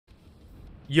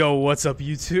Yo, what's up,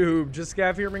 YouTube?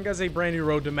 JustGav here, bringing guys a brand new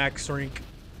Road to Max Rank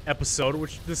episode,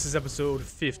 which this is episode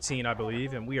 15, I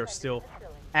believe, and we are still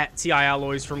at TI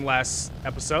Alloys from last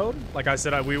episode, like I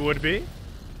said we would be,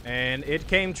 and it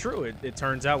came true. It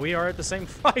turns out we are at the same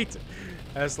fight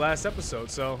as last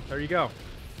episode, so there you go.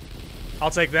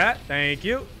 I'll take that. Thank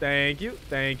you, thank you,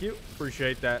 thank you.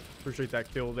 Appreciate that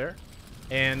kill there.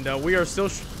 And we are still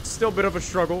a bit of a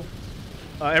struggle.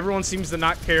 Everyone seems to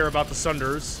not care about the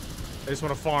Sunders. They just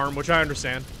want to farm, which I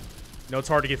understand. You know, it's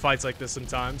hard to get fights like this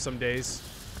sometimes, some days.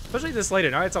 Especially this late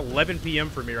at night. It's 11 p.m.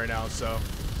 for me right now, so...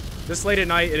 This late at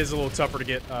night, it is a little tougher to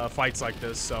get fights like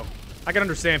this, so... I can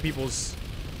understand people's...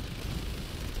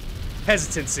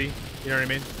 hesitancy, you know what I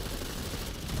mean?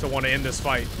 To want to end this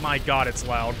fight. My god, it's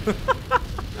loud.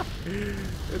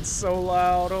 It's so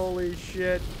loud, holy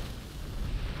shit.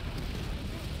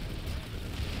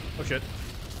 Oh shit.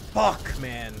 Fuck,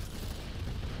 man.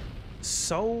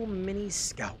 So many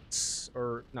scouts,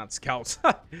 or not scouts,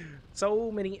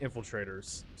 so many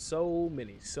infiltrators, so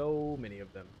many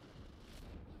of them.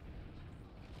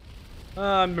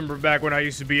 I remember back when I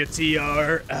used to be a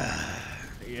TR,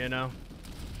 you know,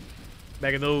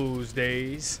 back in those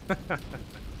days.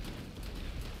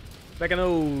 Back in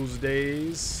those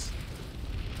days.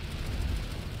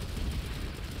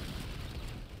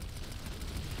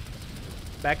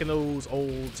 Back in those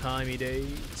old-timey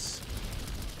days.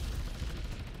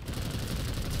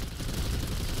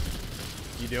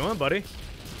 You doing, buddy?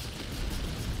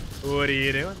 What are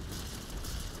you doing?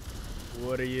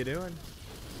 What are you doing?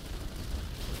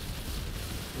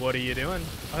 What are you doing?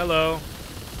 Oh, hello.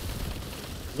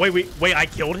 Wait, I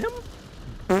killed him?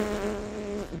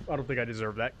 I don't think I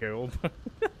deserve that kill.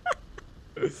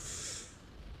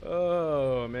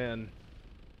 Oh, man.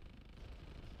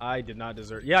 I did not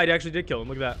deserve... Yeah, I actually did kill him.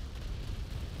 Look at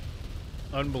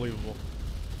that. Unbelievable.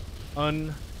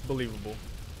 Unbelievable.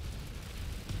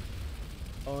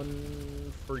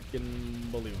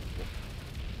 Unfreaking believable.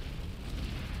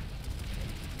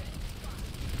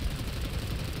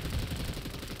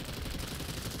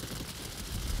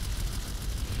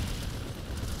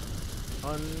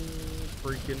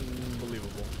 Unfreaking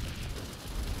believable.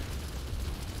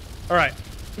 All right.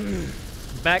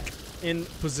 Back in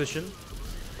position.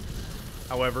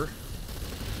 However,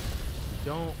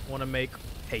 don't want to make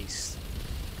haste.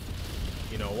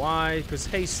 You know why? Because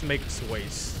haste makes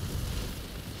waste.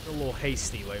 A little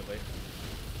hasty lately,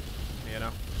 you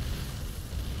know.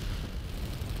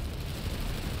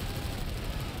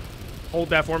 Hold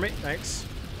that for me, thanks.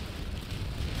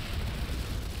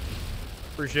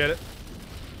 Appreciate it.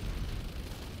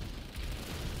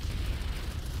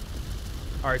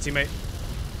 All right, teammate.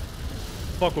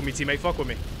 Fuck with me, teammate. Fuck with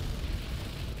me.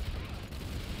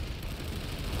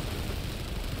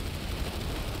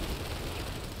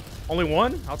 Only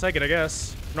one? I'll take it, I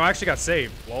guess. No, I actually got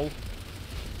saved. Lol.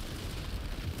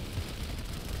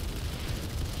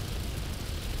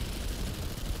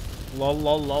 Lol,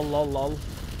 lol, lol, lol, lol.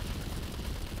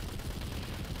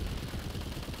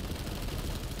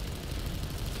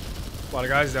 A lot of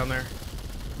guys down there.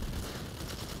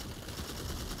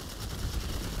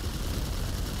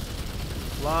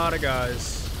 A lot of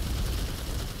guys.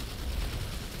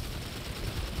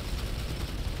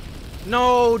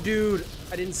 No, dude.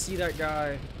 I didn't see that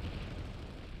guy.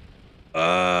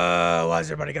 Why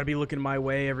is everybody gotta be looking my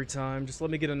way every time? Just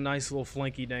let me get a nice little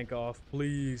flanky dank off,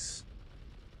 please.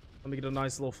 Let me get a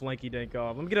nice little flanky dank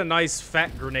off. Let me get a nice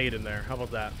fat grenade in there. How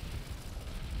about that?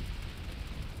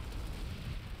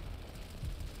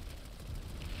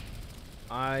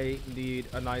 I need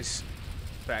a nice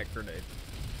fat grenade.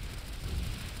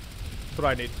 That's what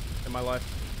I need in my life.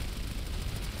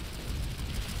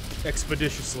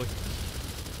 Expeditiously.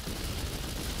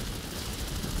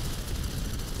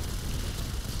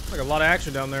 Like a lot of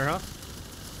action down there, huh?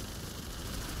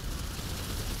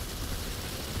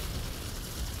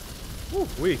 Woo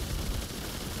wee.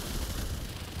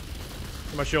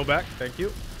 Get my shield back, thank you.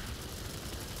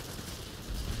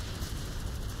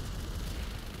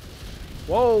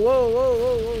 Whoa, whoa, whoa,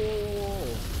 whoa, whoa, whoa, whoa.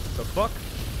 The fuck?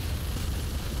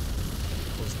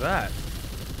 What was that?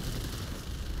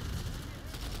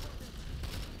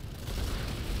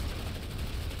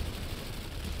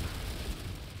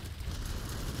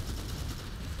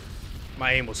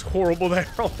 My aim was horrible there,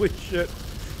 holy shit.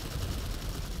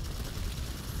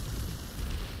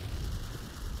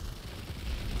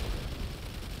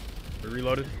 We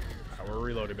reloaded? Oh, we're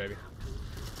reloaded, baby.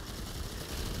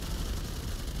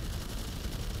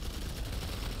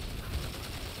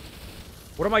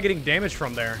 What am I getting damage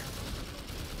from there?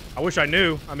 I wish I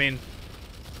knew. I mean,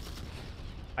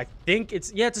 I think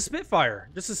it's, yeah, it's a Spitfire.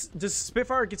 Just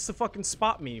Spitfire gets to fucking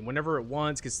spot me whenever it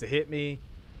wants, gets to hit me.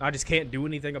 I just can't do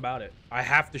anything about it. I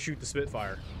have to shoot the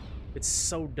Spitfire. It's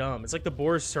so dumb. It's like the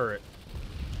Boris turret.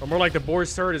 Or more like the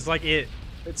Boris turret is like it.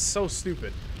 It's so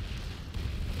stupid.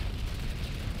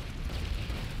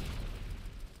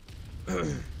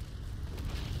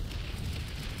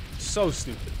 So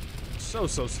stupid. So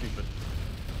stupid.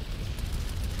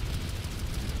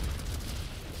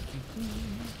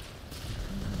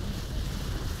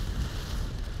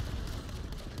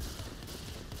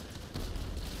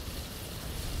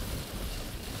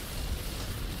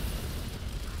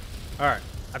 All right,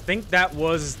 I think that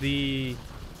was the...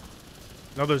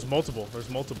 No, there's multiple.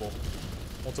 There's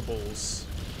multiples.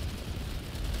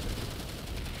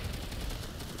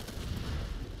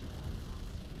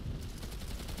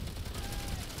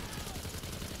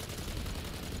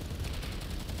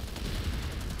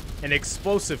 An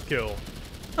explosive kill.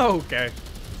 Okay.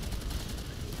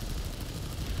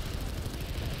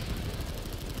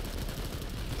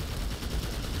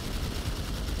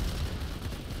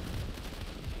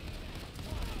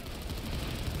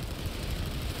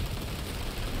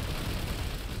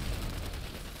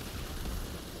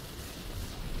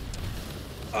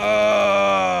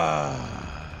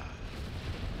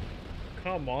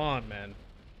 Come on, man.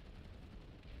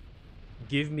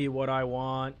 Give me what I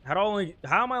want. How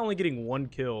am I only getting one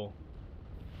kill?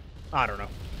 I don't know.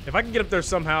 If I can get up there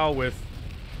somehow with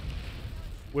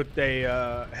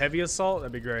a heavy assault,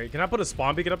 that'd be great. Can I put a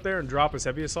spawn beacon up there and drop his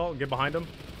heavy assault and get behind him?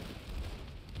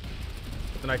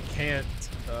 But then I can't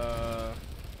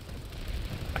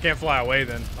fly away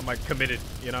then. I'm like committed,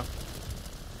 you know?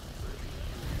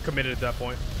 Committed at that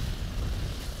point.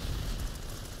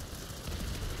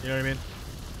 You know what I mean?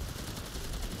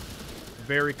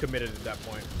 Very committed at that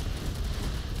point.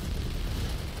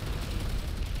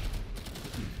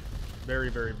 Very,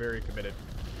 very, very committed.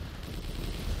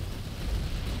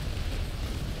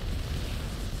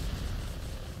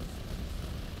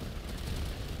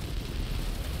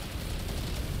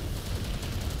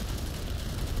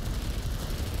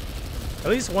 At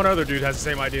least one other dude has the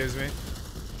same idea as me.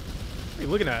 What are you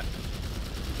looking at?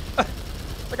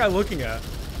 What guy looking at?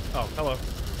 Oh, hello.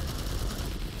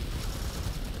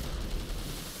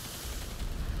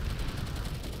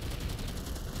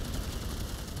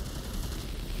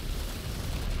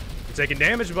 You're taking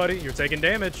damage, buddy. You're taking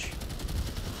damage.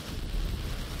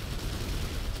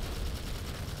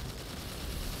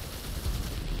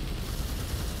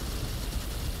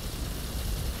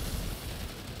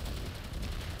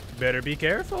 Better be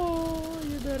careful.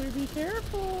 You better be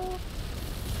careful.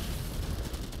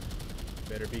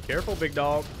 Better be careful, big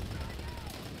dog.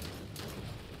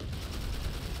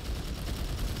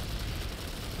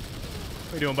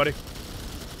 What are you doing, buddy?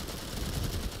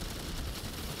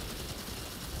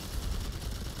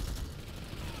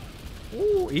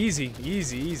 Ooh, easy,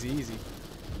 easy, easy, easy.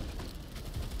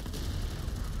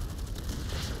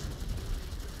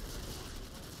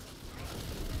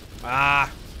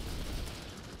 Ah.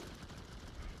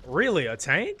 Really, a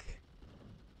tank?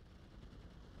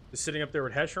 Just sitting up there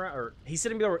with Hesh round, or he's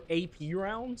sitting there with AP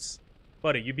rounds?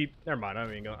 Buddy, you'd be, never mind,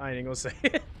 I ain't gonna say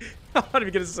it. I'm not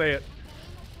even gonna say it.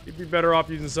 You'd be better off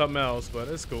using something else, but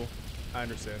it's cool. I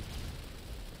understand.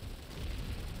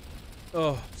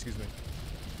 Oh, excuse me.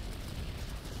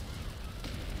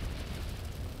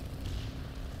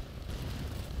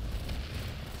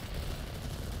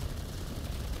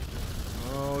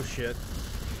 Oh, shit.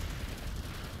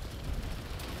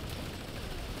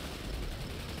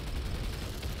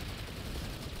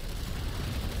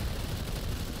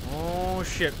 Oh,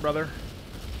 shit, brother.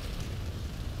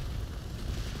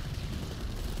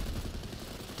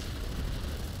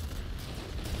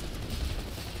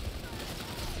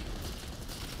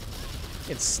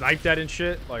 Get sniped at and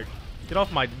shit. Like, get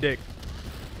off my dick.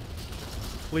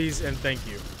 Please and thank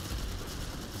you.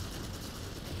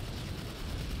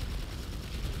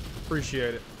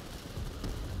 Appreciate it.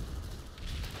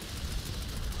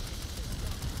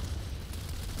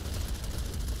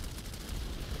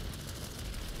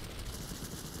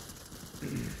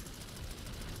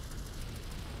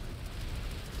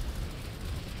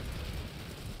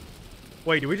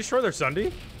 Wait, did we destroy their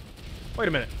Sunday? Wait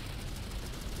a minute.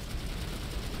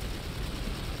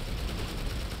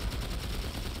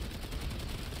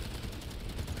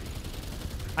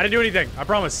 I didn't do anything. I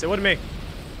promise. It wasn't me.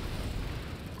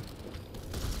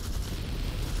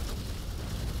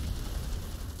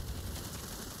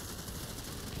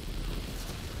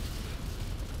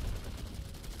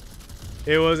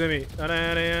 It wasn't me.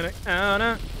 Ah!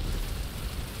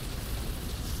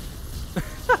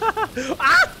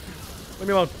 Leave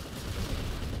me alone.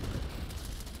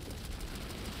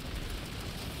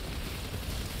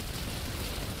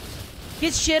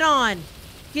 Get shit on.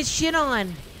 Get shit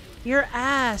on. Your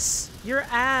ass. Your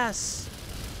ass.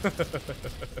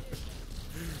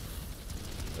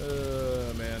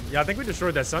 Man. Yeah, I think we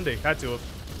destroyed that Sunday. Had to have.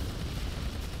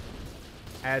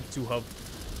 Had to have.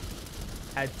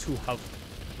 Had to have.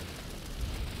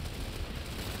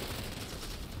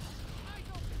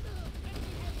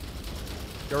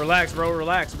 Yo, relax, bro.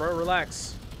 Relax, bro.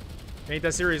 Relax. Ain't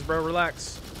that serious, bro.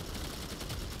 Relax.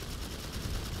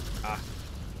 Ah.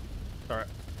 Alright.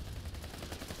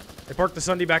 They parked the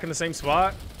Sunday back in the same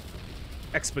spot.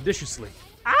 Expeditiously.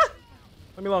 Ah!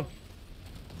 Let me alone.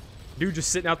 Dude just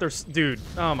sitting out there. Dude.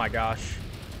 Oh my gosh.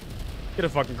 Get a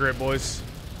fucking grip, boys.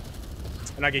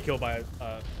 And I get killed by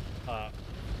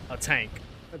a tank.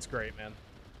 That's great, man.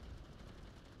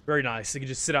 Very nice. You can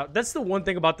just sit out. That's the one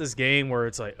thing about this game where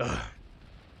it's like, ugh.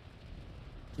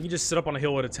 You can just sit up on a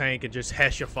hill with a tank and just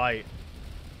hesh a fight.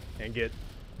 And get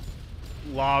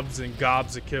lobs and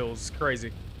gobs of kills. It's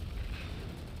crazy.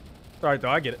 It's alright, though.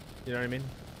 I get it. You know what I mean?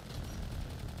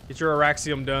 Get your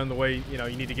Araxium done the way, you know,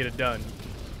 you need to get it done.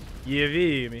 You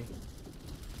feel me?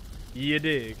 You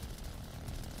dig?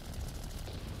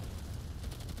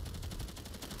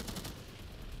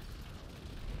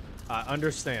 I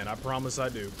understand. I promise I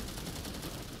do.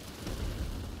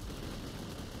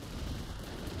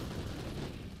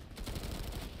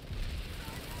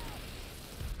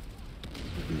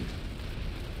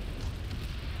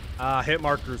 Hit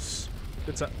markers.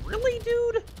 It's a really,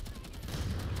 dude?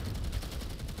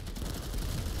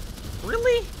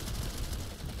 Really?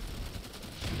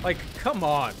 Like, come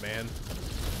on, man.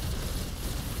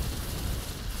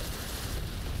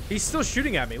 He's still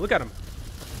shooting at me. Look at him.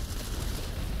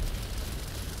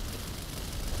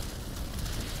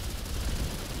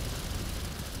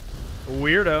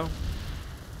 Weirdo.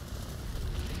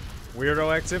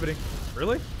 Weirdo activity.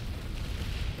 Really?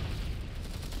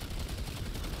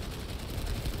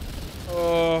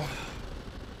 Oh.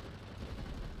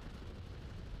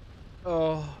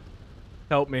 Oh.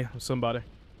 Help me, somebody.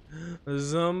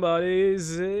 Somebody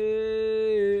save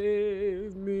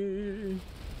me.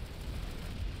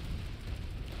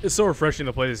 It's so refreshing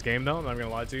to play this game, though. I'm not gonna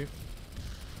lie to you.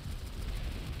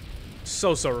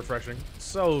 So refreshing.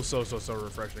 So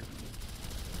refreshing.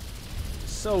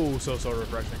 So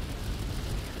refreshing.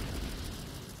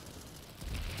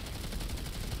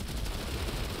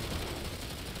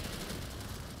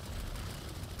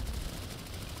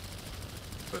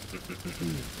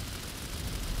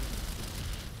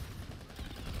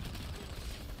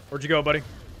 Where'd you go, buddy?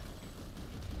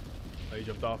 Oh, you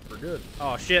jumped off for good.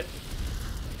 Oh, shit.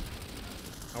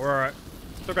 Oh, we're alright.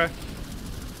 It's okay.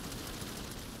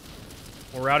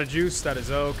 We're out of juice. That is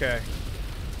okay.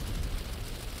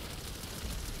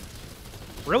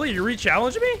 Really? You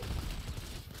re-challenge me?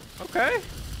 Okay.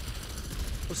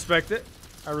 Respect it.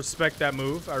 I respect that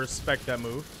move. I respect that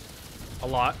move. A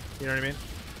lot. You know what I mean?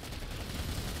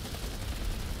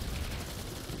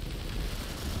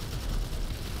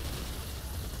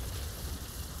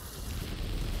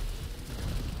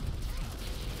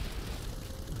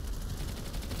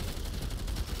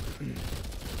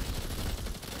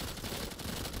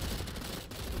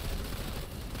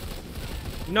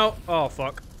 No. Oh,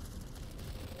 fuck.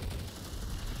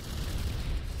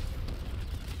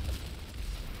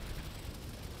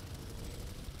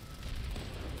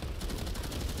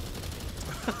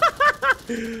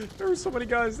 There were so many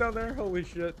guys down there. Holy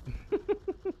shit.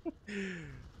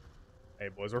 Hey,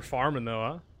 boys, we're farming, though,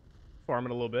 huh?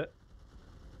 Farming a little bit.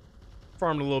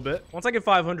 Farming a little bit. Once I get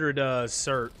 500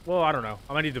 cert, well, I don't know.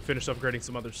 I might need to finish upgrading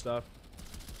some other stuff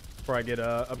before I get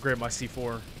upgrade my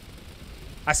C4.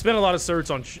 I spent a lot of certs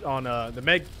on the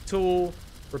med tool,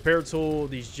 repair tool,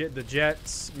 the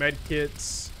jets, med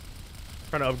kits.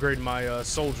 Trying to upgrade my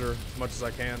soldier as much as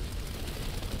I can.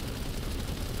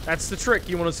 That's the trick.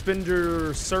 You want to spend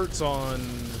your certs on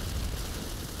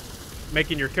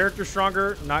making your character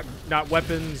stronger, not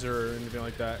weapons or anything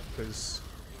like that, because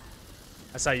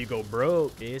that's how you go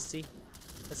broke, Casey.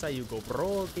 That's how you go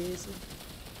broke, Casey.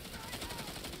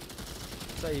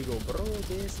 That's how you go broke,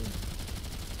 Casey.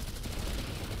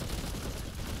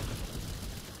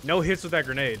 No hits with that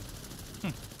grenade.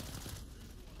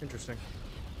 Interesting.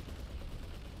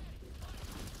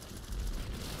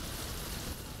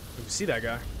 You see that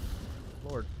guy?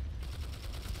 Lord.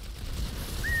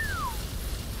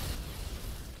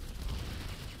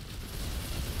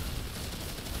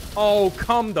 Oh,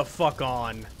 come the fuck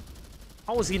on.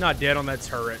 How was he not dead on that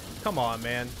turret? Come on,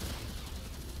 man.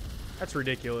 That's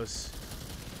ridiculous.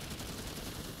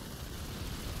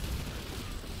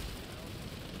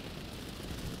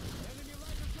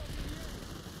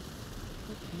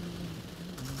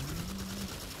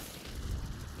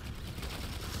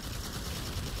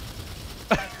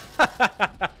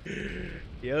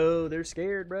 Yo, they're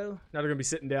scared, bro. Now they're gonna be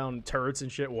sitting down turrets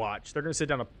and shit. Watch. They're gonna sit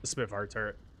down a Spitfire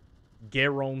turret.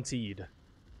 Guaranteed.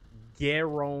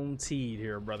 Guaranteed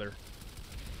here, brother.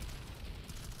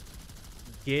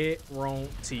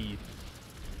 Guaranteed.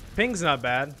 Ping's not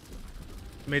bad.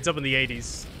 I mean, it's up in the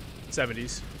 80s,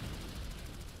 70s.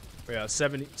 But yeah,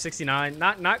 70, 69.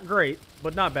 Not great,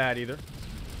 but not bad either.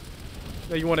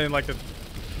 You want it in like the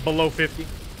below 50,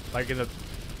 like in the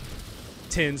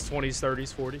 10s, 20s,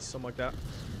 30s, 40s, something like that. A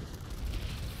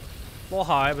little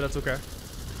high, but that's okay.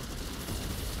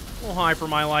 A little high for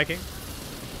my liking.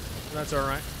 That's all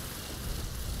right.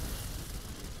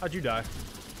 How'd you die?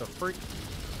 The freak?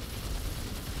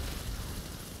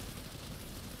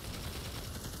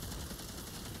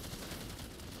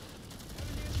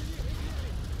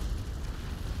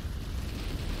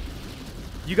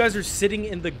 You guys are sitting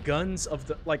in the guns of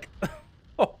the, like,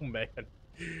 oh, man.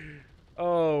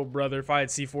 Oh, brother, if I had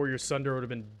C4, your Sunder would have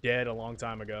been dead a long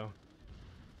time ago.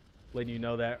 Letting you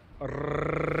know that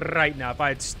right now. If I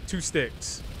had 2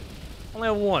 sticks. I only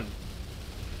have 1.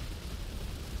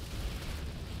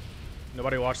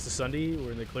 Nobody watched the Sunday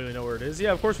where they clearly know where it is?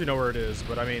 Yeah, of course we know where it is,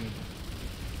 but I mean,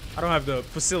 I don't have the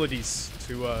facilities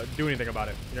to do anything about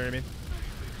it. You know what I mean?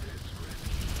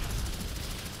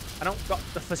 I don't got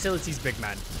the facilities, big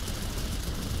man.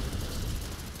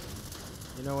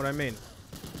 You know what I mean?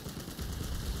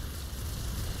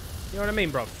 You know what I mean,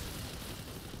 bro?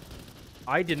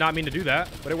 I did not mean to do that,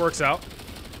 but it works out.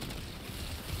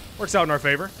 Works out in our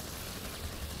favor.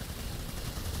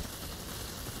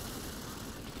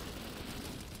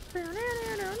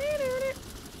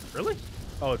 Really?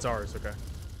 Oh, it's ours. Okay.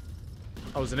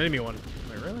 Oh, it's an enemy one.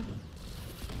 Wait, really?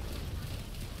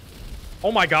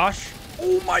 Oh my gosh.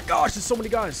 Oh my gosh, there's so many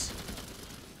guys.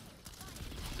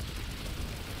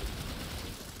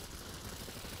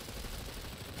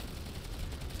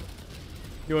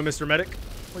 You doing, Mr. Medic?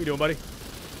 What are you doing, buddy?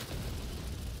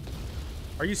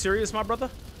 Are you serious, my brother?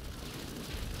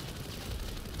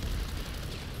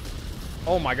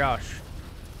 Oh my gosh.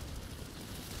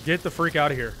 Get the freak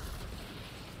out of here.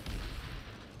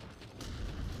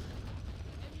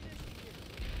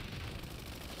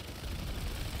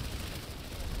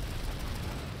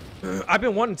 I've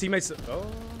been wanting teammates to... Oh.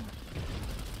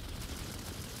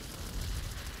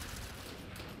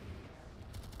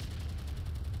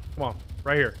 Come on.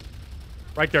 Right here.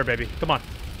 Right there, baby. Come on.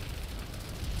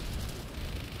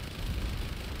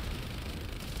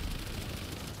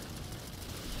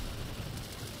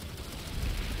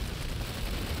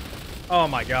 Oh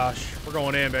my gosh. We're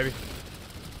going in, baby.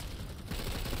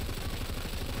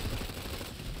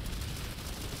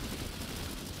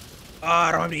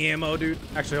 I don't have any ammo, dude.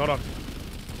 Actually, hold on.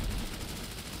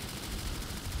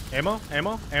 Ammo?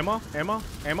 Ammo? Ammo? Ammo?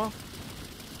 Ammo?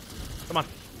 Come on.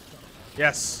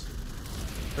 Yes.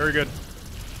 Very good.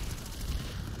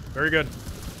 Very good.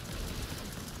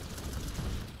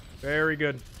 Very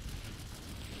good.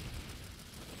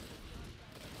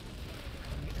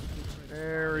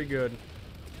 Very good.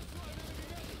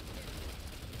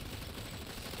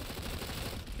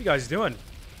 What you guys doing?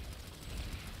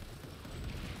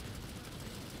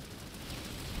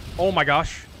 Oh my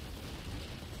gosh.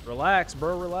 Relax,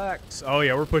 bro, relax. Oh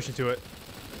yeah, we're pushing to it.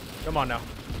 Come on now.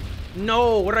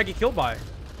 No, what did I get killed by?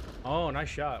 Oh, nice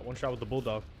shot. One shot with the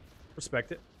bulldog.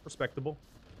 Respect it. Respectable.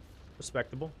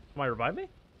 Respectable. Am I revive me?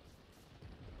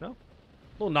 No?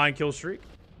 Little 9-kill streak.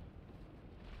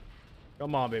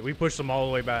 Come on, babe. We pushed them all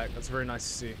the way back. That's very nice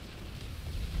to see.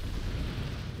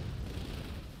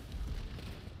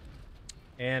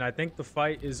 And I think the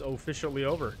fight is officially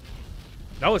over.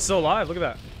 No, it's still alive. Look at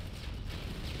that.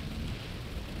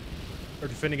 They're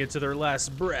defending it to their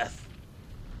last breath.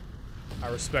 I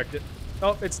respect it.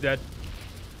 Oh, it's dead.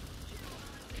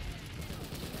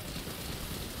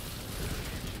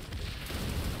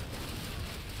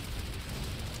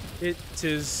 It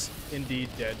is indeed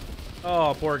dead.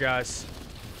 Oh, poor guys.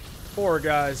 Poor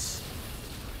guys.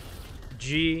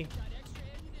 G.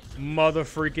 Mother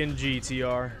freaking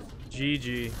GTR.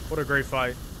 GG. What a great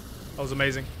fight. That was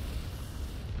amazing.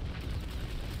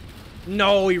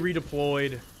 No, he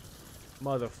redeployed.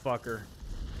 Motherfucker.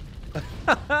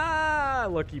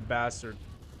 Lucky bastard.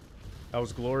 That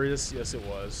was glorious. Yes, it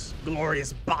was.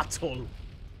 Glorious battle.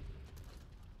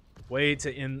 Way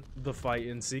to end the fight,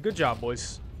 NC. Good job,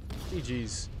 boys.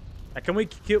 GG's. Can we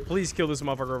please kill this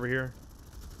motherfucker over here?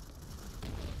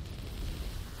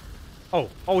 Oh.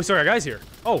 Oh, we still got guys here.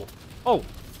 Oh. Oh.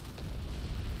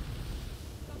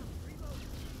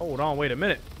 Hold on. Wait a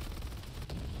minute.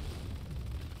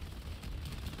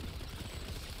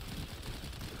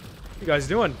 What you guys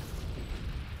doing?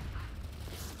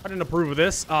 I didn't approve of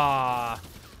this.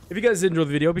 If you guys enjoyed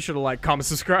the video, be sure to like, comment,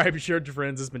 subscribe, share it with your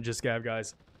friends. It's been JustGav,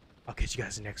 guys. I'll catch you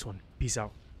guys in the next one. Peace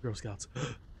out, Girl Scouts.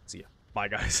 See ya. Bye,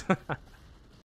 guys.